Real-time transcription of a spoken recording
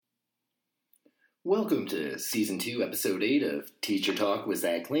Welcome to Season 2, Episode 8 of Teacher Talk with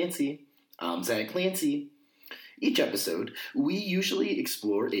Zach Clancy. I'm Zach Clancy. Each episode, we usually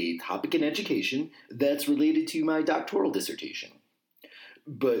explore a topic in education that's related to my doctoral dissertation.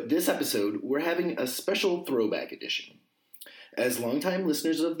 But this episode, we're having a special throwback edition. As longtime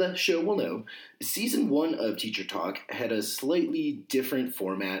listeners of the show will know, Season 1 of Teacher Talk had a slightly different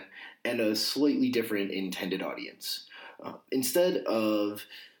format and a slightly different intended audience. Instead of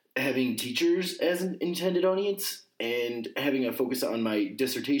having teachers as an intended audience and having a focus on my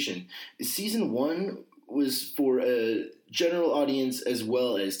dissertation, Season 1 was for a general audience as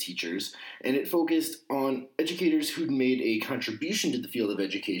well as teachers, and it focused on educators who'd made a contribution to the field of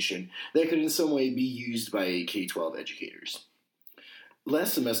education that could in some way be used by K-12 educators.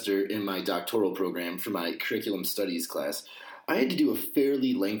 Last semester in my doctoral program for my curriculum studies class, I had to do a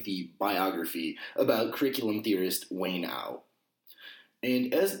fairly lengthy biography about curriculum theorist Wayne Au.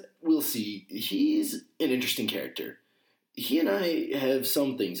 And as we'll see, he's an interesting character. He and I have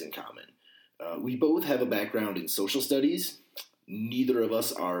some things in common. We both have a background in social studies. Neither of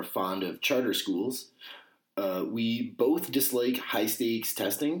us are fond of charter schools. We both dislike high-stakes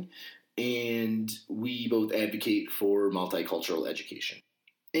testing, and we both advocate for multicultural education.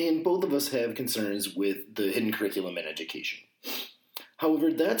 And both of us have concerns with the hidden curriculum in education.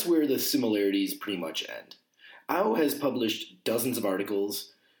 However, that's where the similarities pretty much end. Au has published dozens of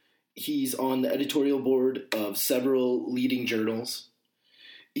articles. He's on the editorial board of several leading journals.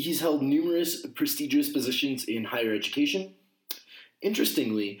 He's held numerous prestigious positions in higher education.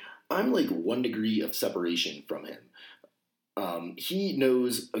 Interestingly, I'm like 1 degree of separation from him. He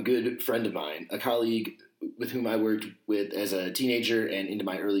knows a good friend of mine, a colleague with whom I worked with as a teenager and into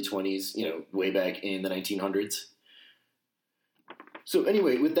my early 20s, way back in the 1900s. So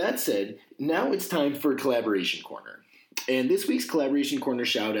anyway, with that said, now it's time for Collaboration Corner. And this week's Collaboration Corner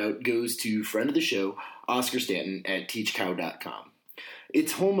shout-out goes to friend of the show, Oscar Stanton at teachcow.com.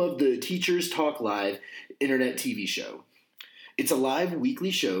 It's home of the Teachers Talk Live internet TV show. It's a live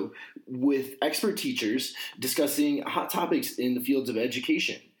weekly show with expert teachers discussing hot topics in the fields of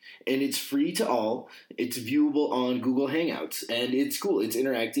education. And it's free to all. It's viewable on Google Hangouts. And it's cool. It's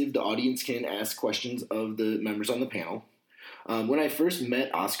interactive. The audience can ask questions of the members on the panel. When I first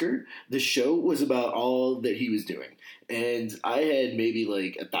met Oscar, the show was about all that he was doing. And I had maybe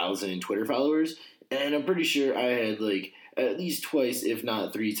 1,000 Twitter followers. And I'm pretty sure I had at least twice, if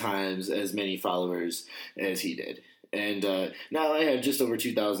not 3 times, as many followers as he did. And now I have just over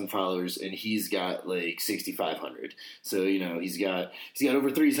 2,000 followers, and he's got 6,500. So he's got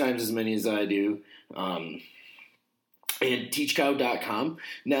over 3 times as many as I do. And teachcow.com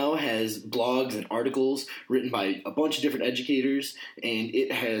now has blogs and articles written by a bunch of different educators, and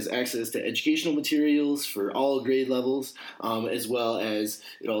it has access to educational materials for all grade levels, as well as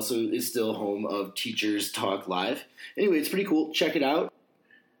it also is still home of Teachers Talk Live. Anyway, it's pretty cool. Check it out.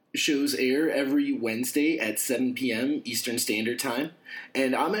 Shows air every Wednesday at 7 p.m. Eastern Standard Time,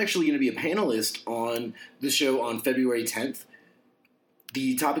 and I'm actually going to be a panelist on the show on February 10th.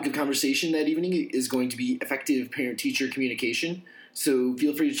 The topic of conversation that evening is going to be effective parent-teacher communication, so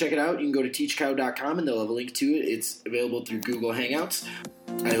feel free to check it out. You can go to teachcow.com and they'll have a link to it. It's available through Google Hangouts.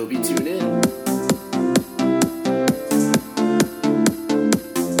 I hope you tune in.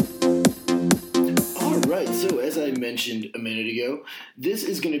 So as I mentioned a minute ago, this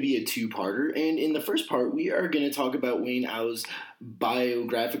is going to be a 2-parter, and in the first part, we are going to talk about Wayne Au's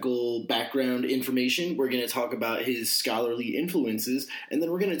biographical background information. We're going to talk about his scholarly influences, and then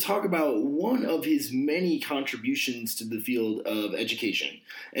we're going to talk about one of his many contributions to the field of education.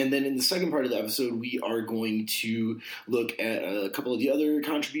 And then in the second part of the episode, we are going to look at a couple of the other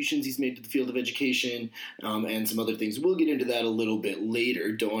contributions he's made to the field of education, and some other things. We'll get into that a little bit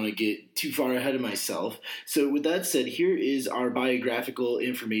later. Don't want to get too far ahead of myself. So with that said, here is our biographical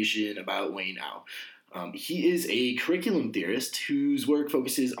information about Wayne Au. He is a curriculum theorist whose work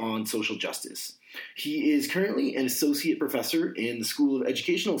focuses on social justice. He is currently an associate professor in the School of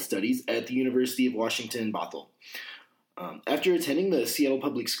Educational Studies at the University of Washington, Bothell. After attending the Seattle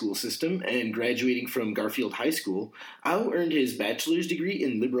Public School System and graduating from Garfield High School, Au earned his bachelor's degree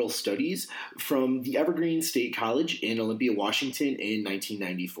in liberal studies from the Evergreen State College in Olympia, Washington in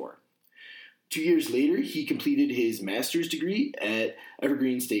 1994. 2 years later, he completed his master's degree at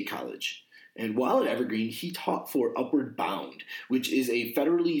Evergreen State College. And while at Evergreen, he taught for Upward Bound, which is a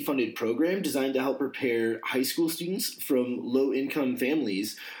federally funded program designed to help prepare high school students from low-income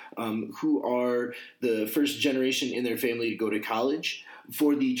families who are the first generation in their family to go to college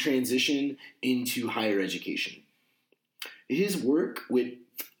for the transition into higher education. His work with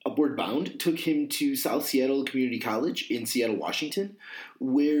Upward Bound took him to South Seattle Community College in Seattle, Washington,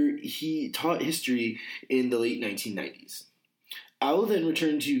 where he taught history in the late 1990s. Au then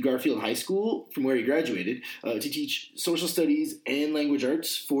returned to Garfield High School, from where he graduated, to teach social studies and language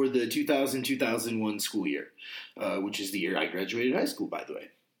arts for the 2000-2001 school year, which is the year I graduated high school, by the way.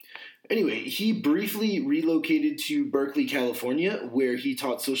 Anyway, he briefly relocated to Berkeley, California, where he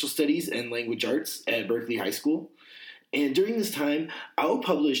taught social studies and language arts at Berkeley High School. And during this time, Au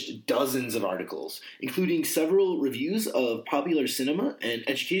published dozens of articles, including several reviews of popular cinema and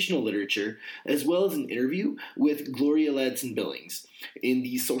educational literature, as well as an interview with Gloria Ladson-Billings in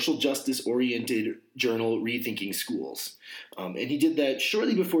the social justice-oriented journal Rethinking Schools. And he did that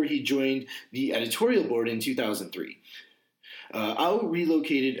shortly before he joined the editorial board in 2003. Au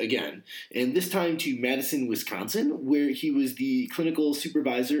relocated again, and this time to Madison, Wisconsin, where he was the clinical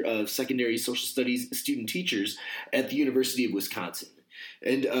supervisor of secondary social studies student teachers at the University of Wisconsin.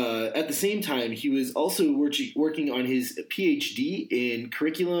 And at the same time, he was also working on his PhD in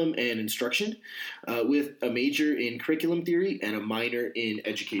curriculum and instruction, with a major in curriculum theory and a minor in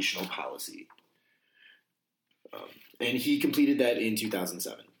educational policy. And he completed that in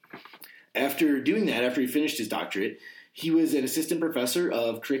 2007. After doing that, after he finished his doctorate, he was an assistant professor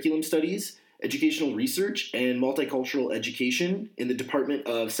of curriculum studies, educational research, and multicultural education in the Department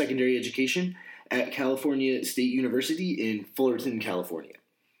of Secondary Education at California State University in Fullerton, California.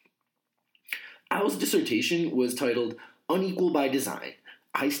 Au's dissertation was titled Unequal by Design,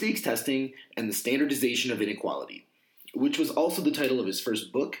 High-Stakes Testing and the Standardization of Inequality, which was also the title of his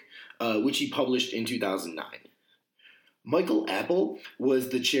first book, which he published in 2009. Michael Apple was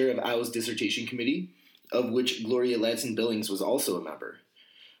the chair of Au's dissertation committee, of which Gloria Ladson-Billings was also a member.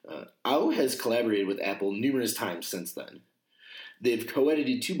 Au has collaborated with Apple numerous times since then. They've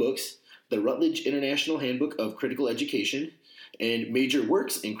co-edited 2 books, the Routledge International Handbook of Critical Education and Major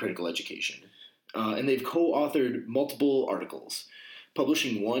Works in Critical Education. And they've co-authored multiple articles,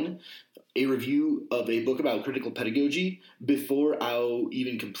 publishing one, a review of a book about critical pedagogy before Au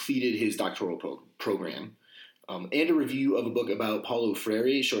even completed his doctoral program, and a review of a book about Paulo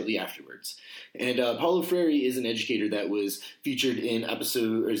Freire shortly afterwards. And Paulo Freire is an educator that was featured in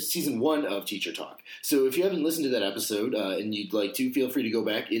season 1 of Teacher Talk. So if you haven't listened to that episode and you'd like to, feel free to go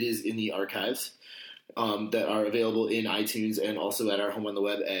back. It is in the archives that are available in iTunes and also at our home on the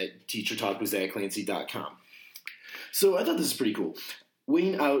web at teachertalkwithzachclancy.com. So I thought this was pretty cool.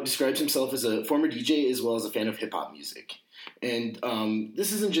 Wayne Au describes himself as a former DJ as well as a fan of hip-hop music. And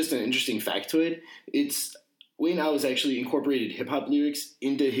this isn't just an interesting factoid. Wayne Au has actually incorporated hip-hop lyrics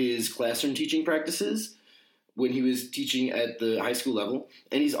into his classroom teaching practices when he was teaching at the high school level,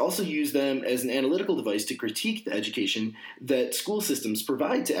 and he's also used them as an analytical device to critique the education that school systems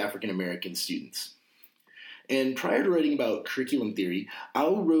provide to African-American students. And prior to writing about curriculum theory,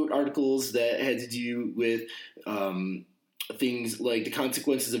 Au wrote articles that had to do with things like the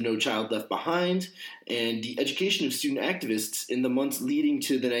consequences of No Child Left Behind and the education of student activists in the months leading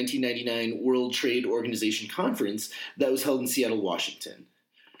to the 1999 World Trade Organization conference that was held in Seattle, Washington.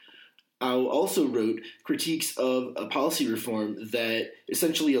 Au also wrote critiques of a policy reform that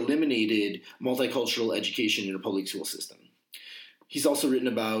essentially eliminated multicultural education in a public school system. He's also written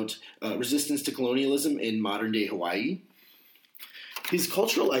about resistance to colonialism in modern-day Hawaii. His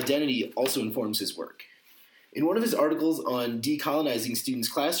cultural identity also informs his work. In one of his articles on decolonizing students'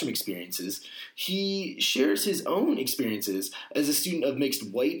 classroom experiences, he shares his own experiences as a student of mixed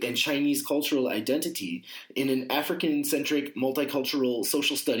white and Chinese cultural identity in an African-centric multicultural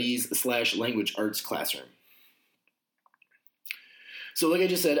social studies/language arts classroom. So like I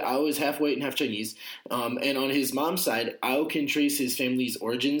just said, Au is half white and half Chinese, and on his mom's side, Au can trace his family's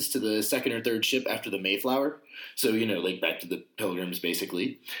origins to the 2nd or 3rd ship after the Mayflower, so, like back to the Pilgrims,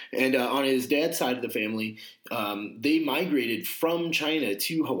 basically. And on his dad's side of the family, they migrated from China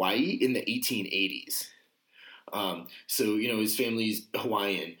to Hawaii in the 1880s. So, his family's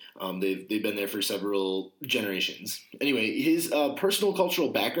Hawaiian. They've been there for several generations. Anyway, his personal cultural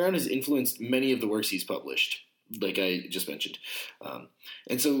background has influenced many of the works he's published, like I just mentioned.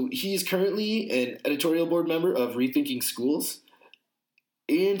 And so he's currently an editorial board member of Rethinking Schools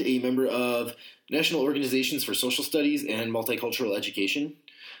and a member of National Organizations for Social Studies and Multicultural Education,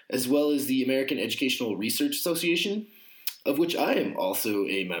 as well as the American Educational Research Association, of which I am also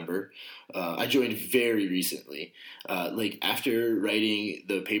a member. I joined very recently, after writing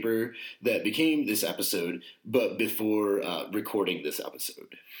the paper that became this episode, but before recording this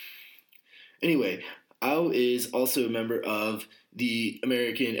episode. Anyway, Au is also a member of the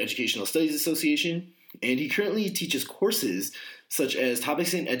American Educational Studies Association, and he currently teaches courses such as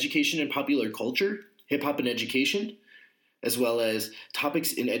Topics in Education and Popular Culture, Hip Hop and Education, as well as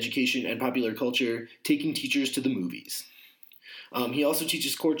topics in education and popular culture, taking teachers to the movies. He also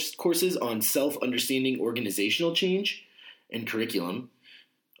teaches courses on self-understanding organizational change and curriculum,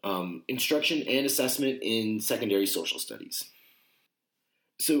 instruction and assessment in secondary social studies.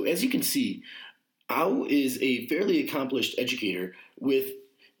 So as you can see, Au is a fairly accomplished educator with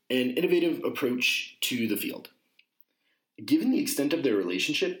an innovative approach to the field. Given the extent of their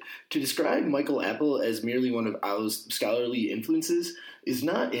relationship, to describe Michael Apple as merely one of Au's scholarly influences is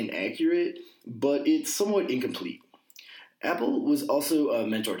not inaccurate, but it's somewhat incomplete. Apple was also a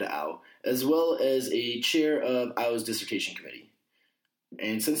mentor to Au, as well as a chair of Au's dissertation committee.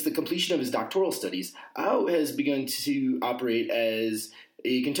 And since the completion of his doctoral studies, Au has begun to operate as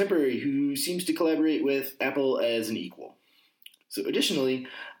a contemporary who seems to collaborate with Apple as an equal. So additionally,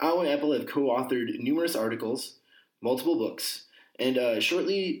 Au and Apple have co-authored numerous articles, multiple books, and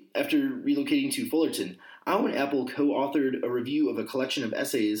shortly after relocating to Fullerton, Au and Apple co-authored a review of a collection of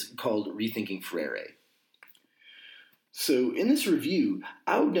essays called Rethinking Freire. So in this review,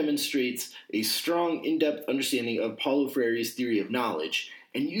 Au demonstrates a strong, in-depth understanding of Paulo Freire's theory of knowledge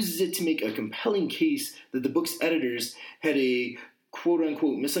and uses it to make a compelling case that the book's editors had a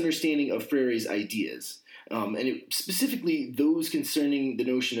quote-unquote misunderstanding of Freire's ideas. Specifically those concerning the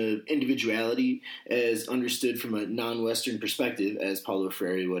notion of individuality as understood from a non-Western perspective, as Paulo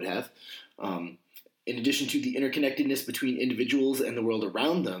Freire would have, in addition to the interconnectedness between individuals and the world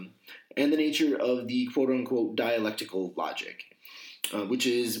around them, and the nature of the quote-unquote dialectical logic, which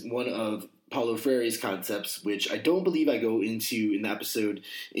is one of Paulo Freire's concepts, which I don't believe I go into in the episode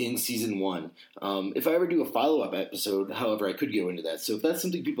in Season 1. If I ever do a follow-up episode, however, I could go into that. So if that's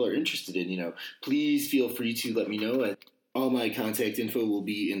something people are interested in, please feel free to let me know. All my contact info will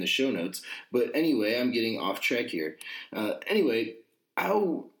be in the show notes. But anyway, I'm getting off track here.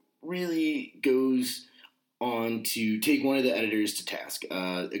 Au really goes on to take one of the editors to task,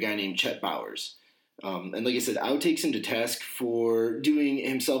 a guy named Chet Bowers. And like I said, Au takes him to task for doing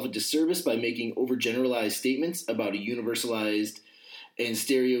himself a disservice by making overgeneralized statements about a universalized and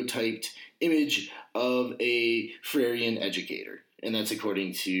stereotyped image of a Freirean educator. And that's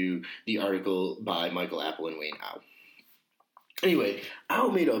according to the article by Michael Apple and Wayne Au. Anyway, Au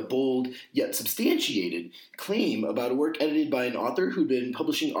made a bold yet substantiated claim about a work edited by an author who'd been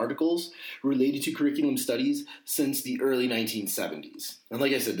publishing articles related to curriculum studies since the early 1970s. And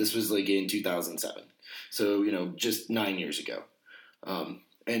like I said, this was in 2007. So, just 9 years ago. And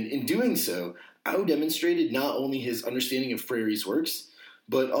in doing so, Au demonstrated not only his understanding of Freire's works,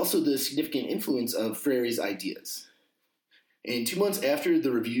 but also the significant influence of Freire's ideas. And 2 months after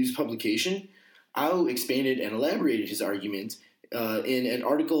the review's publication, Au expanded and elaborated his argument in an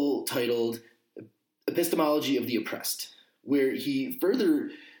article titled Epistemology of the Oppressed, where he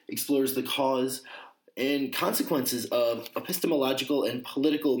further explores the cause and consequences of epistemological and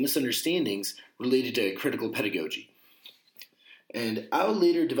political misunderstandings related to critical pedagogy. And Au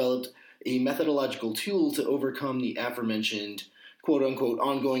later developed a methodological tool to overcome the aforementioned quote-unquote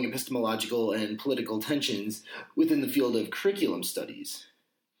ongoing epistemological and political tensions within the field of curriculum studies,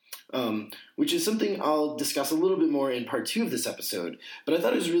 which is something I'll discuss a little bit more in part 2 of this episode. But I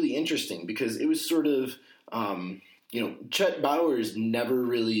thought it was really interesting because it was sort of Chet Bowers never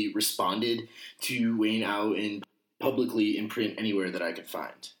really responded to Wayne Au publicly in print anywhere that I could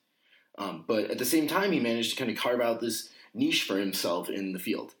find. But at the same time, he managed to kind of carve out this niche for himself in the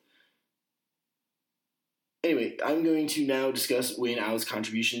field. Anyway, I'm going to now discuss Wayne Au's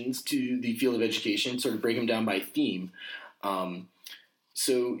contributions to the field of education, sort of break them down by theme.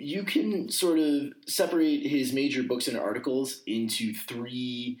 So you can sort of separate his major books and articles into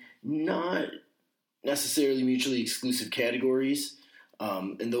 3 not necessarily mutually exclusive categories,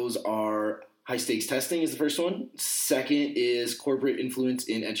 and those are high-stakes testing is the first one, second is corporate influence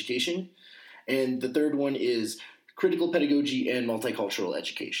in education, and the third one is critical pedagogy and multicultural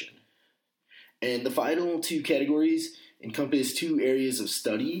education. And the final 2 categories encompass 2 areas of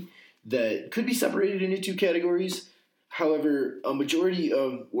study that could be separated into 2 categories. However, a majority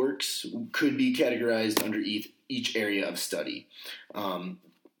of works could be categorized under each area of study.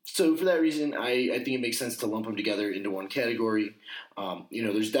 So for that reason, I think it makes sense to lump them together into one category.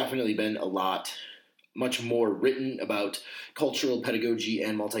 There's definitely been much more written about cultural pedagogy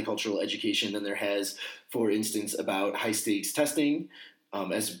and multicultural education than there has, for instance, about high-stakes testing,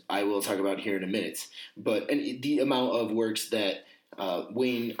 as I will talk about here in a minute. But the amount of works that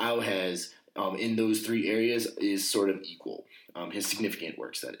Wayne Au has in those 3 areas is sort of equal, his significant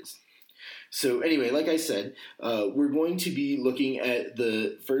works, that is. So anyway, like I said, we're going to be looking at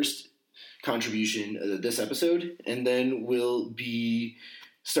the first contribution this episode, and then we'll be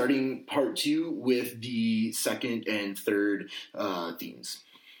starting part 2 with the second and third themes.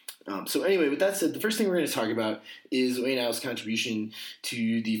 So anyway, with that said, the first thing we're going to talk about is Wayne Au's contribution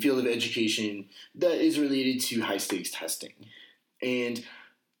to the field of education that is related to high-stakes testing. And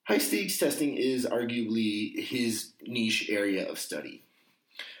high-stakes testing is arguably his niche area of study.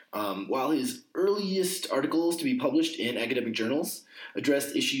 While his earliest articles to be published in academic journals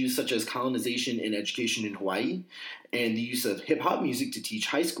addressed issues such as colonization and education in Hawaii and the use of hip-hop music to teach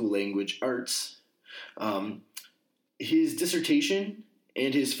high school language arts, his dissertation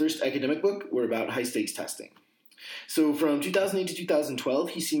and his first academic book were about high-stakes testing. So from 2008 to 2012,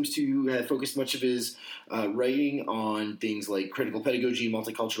 he seems to have focused much of his writing on things like critical pedagogy and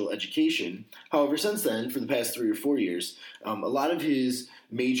multicultural education. However, since then, for the past 3 or 4 years, a lot of his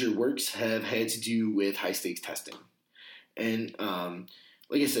major works have had to do with high-stakes testing. And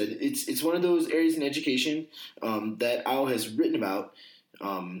like I said, it's one of those areas in education that Au has written about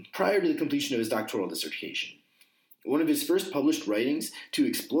prior to the completion of his doctoral dissertation. One of his first published writings to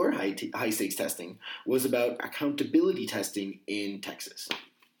explore high-stakes testing was about accountability testing in Texas.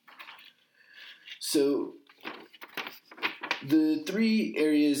 So the 3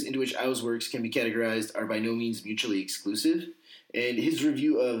 areas into which Au's works can be categorized are by no means mutually exclusive, and his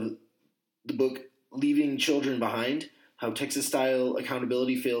review of the book Leaving Children Behind, How Texas-Style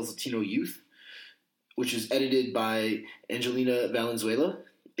Accountability Fails Latino Youth, which is edited by Angelina Valenzuela,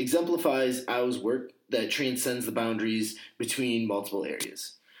 exemplifies Au's work that transcends the boundaries between multiple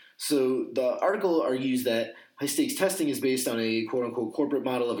areas. So the article argues that high-stakes testing is based on a quote-unquote corporate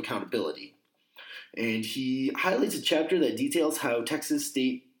model of accountability. And he highlights a chapter that details how the Texas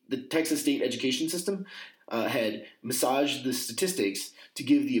state education system had massaged the statistics to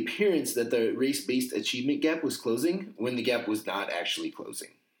give the appearance that the race-based achievement gap was closing when the gap was not actually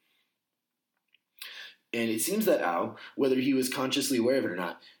closing. And it seems that Au, whether he was consciously aware of it or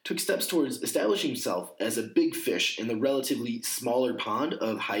not, took steps towards establishing himself as a big fish in the relatively smaller pond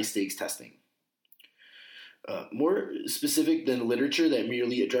of high-stakes testing. More specific than literature that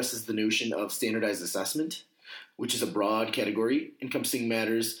merely addresses the notion of standardized assessment, which is a broad category encompassing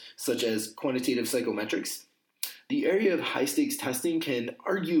matters such as quantitative psychometrics, the area of high-stakes testing can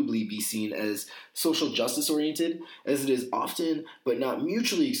arguably be seen as social justice-oriented, as it is often, but not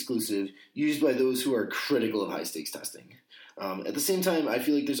mutually exclusive, used by those who are critical of high-stakes testing. At the same time, I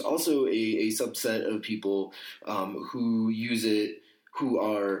feel like there's also a subset of people who use it who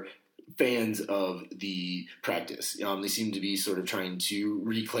are fans of the practice. They seem to be sort of trying to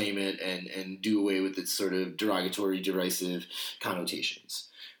reclaim it and do away with its sort of derogatory, derisive connotations.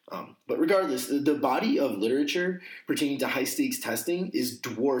 But regardless, the body of literature pertaining to high-stakes testing is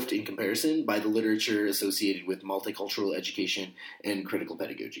dwarfed in comparison by the literature associated with multicultural education and critical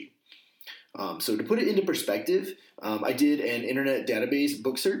pedagogy. So to put it into perspective, I did an internet database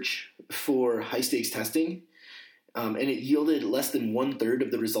book search for high-stakes testing, and it yielded less than 1/3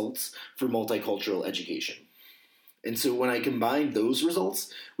 of the results for multicultural education. And so when I combine those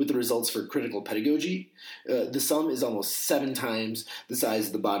results with the results for critical pedagogy, the sum is almost 7 times the size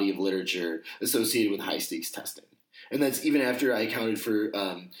of the body of literature associated with high-stakes testing. And that's even after I accounted for,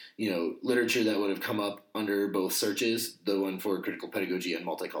 literature that would have come up under both searches, the one for critical pedagogy and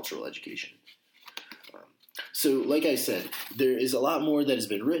multicultural education. So, like I said, there is a lot more that has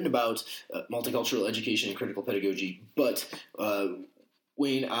been written about multicultural education and critical pedagogy, but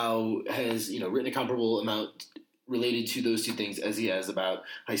Wayne Au has, written a comparable amount related to those 2 things as he has about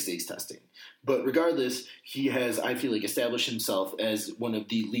high-stakes testing. But regardless, he has, I feel like, established himself as one of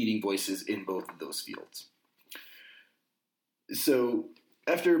the leading voices in both of those fields. So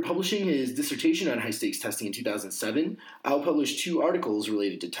after publishing his dissertation on high-stakes testing in 2007, Au published 2 articles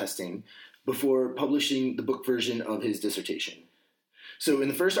related to testing before publishing the book version of his dissertation. So in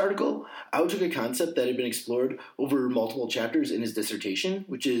the first article, Au took a concept that had been explored over multiple chapters in his dissertation,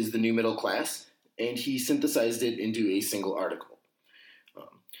 which is the new middle class, and he synthesized it into a single article.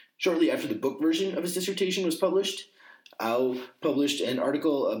 Shortly after the book version of his dissertation was published, Au published an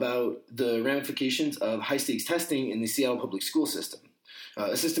article about the ramifications of high-stakes testing in the Seattle public school system,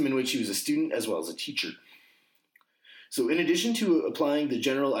 a system in which he was a student as well as a teacher. So in addition to applying the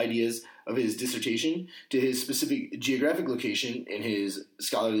general ideas of his dissertation to his specific geographic location in his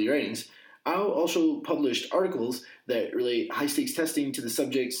scholarly writings, Au also published articles that relate high-stakes testing to the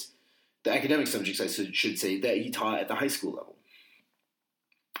academic subjects, I should say, that he taught at the high school level.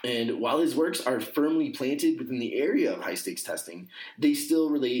 And while his works are firmly planted within the area of high-stakes testing, they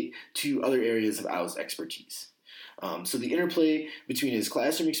still relate to other areas of Au's expertise. So the interplay between his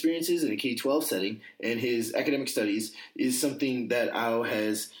classroom experiences in a K-12 setting and his academic studies is something that Au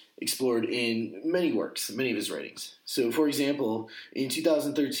has explored in many works, many of his writings. So, for example, in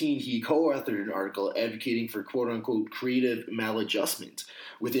 2013, he co-authored an article advocating for quote-unquote creative maladjustment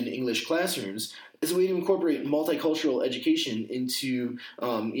within English classrooms as a way to incorporate multicultural education into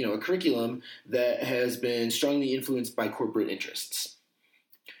a curriculum that has been strongly influenced by corporate interests.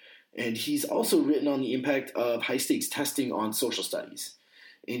 And he's also written on the impact of high-stakes testing on social studies.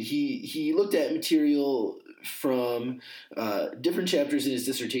 And he looked at material from different chapters in his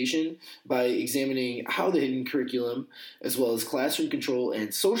dissertation by examining how the hidden curriculum, as well as classroom control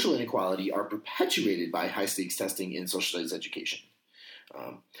and social inequality, are perpetuated by high-stakes testing in social studies education.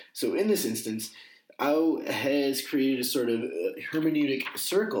 So in this instance, Au has created a sort of hermeneutic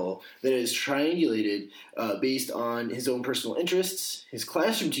circle that is triangulated based on his own personal interests, his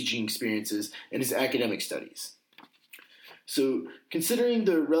classroom teaching experiences, and his academic studies. So, considering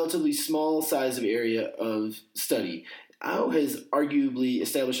the relatively small size of area of study, Au has arguably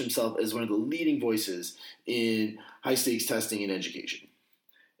established himself as one of the leading voices in high-stakes testing in education.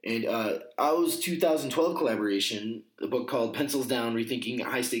 And Au's 2012 collaboration, a book called Pencils Down, Rethinking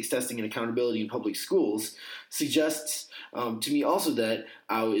High-Stakes Testing and Accountability in Public Schools, suggests to me also that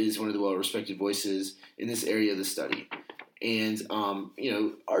Au is one of the well-respected voices in this area of the study. And,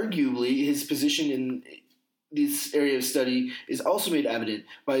 arguably his position in this area of study is also made evident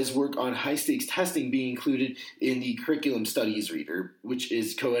by his work on high-stakes testing being included in the Curriculum Studies Reader, which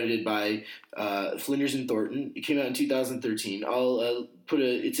is co-edited by Flinders and Thornton. It came out in 2013. I'll put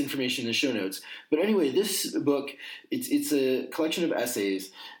its information in the show notes. But anyway, this book, it's a collection of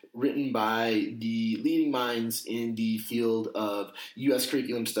essays written by the leading minds in the field of U.S.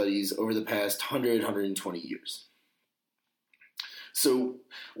 curriculum studies over the past 120 years. So,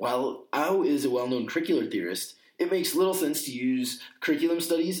 while Au is a well-known curricular theorist, it makes little sense to use curriculum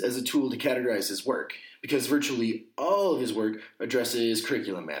studies as a tool to categorize his work, because virtually all of his work addresses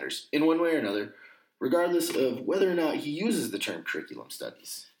curriculum matters, in one way or another, regardless of whether or not he uses the term curriculum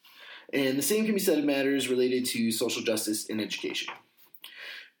studies. And the same can be said of matters related to social justice in education.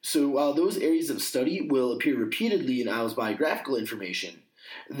 So, while those areas of study will appear repeatedly in Au's biographical information,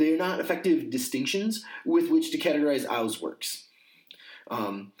 they are not effective distinctions with which to categorize Au's works.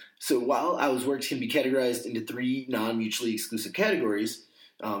 So while Au's works can be categorized into three non-mutually exclusive categories,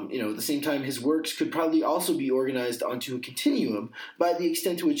 at the same time his works could probably also be organized onto a continuum by the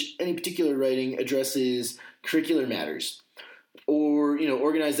extent to which any particular writing addresses curricular matters, or,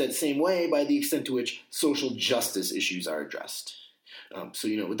 organized that same way by the extent to which social justice issues are addressed.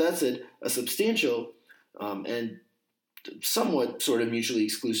 With that said, a substantial and somewhat sort of mutually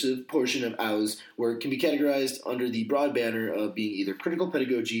exclusive portion of Au's work can be categorized under the broad banner of being either critical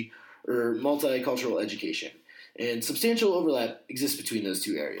pedagogy or multicultural education. And substantial overlap exists between those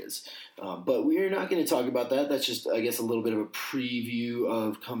two areas. But we're not going to talk about that. That's just, I guess, a little bit of a preview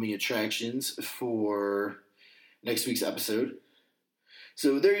of coming attractions for next week's episode.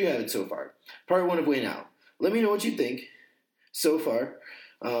 So there you have it so far. Part 1 of Way Now. Let me know what you think so far.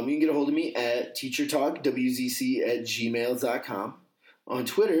 You can get a hold of me at teachertalkwzc@gmail.com, on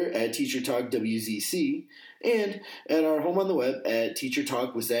Twitter at teachertalkwzc, and at our home on the web at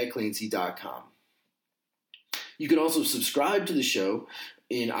teachertalkwithzachclancy.com. You can also subscribe to the show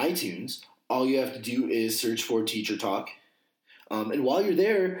in iTunes. All you have to do is search for Teacher Talk. And while you're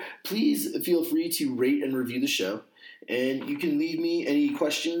there, please feel free to rate and review the show. And you can leave me any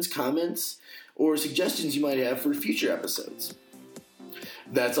questions, comments, or suggestions you might have for future episodes.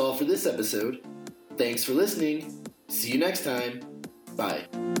 That's all for this episode. Thanks for listening. See you next time. Bye.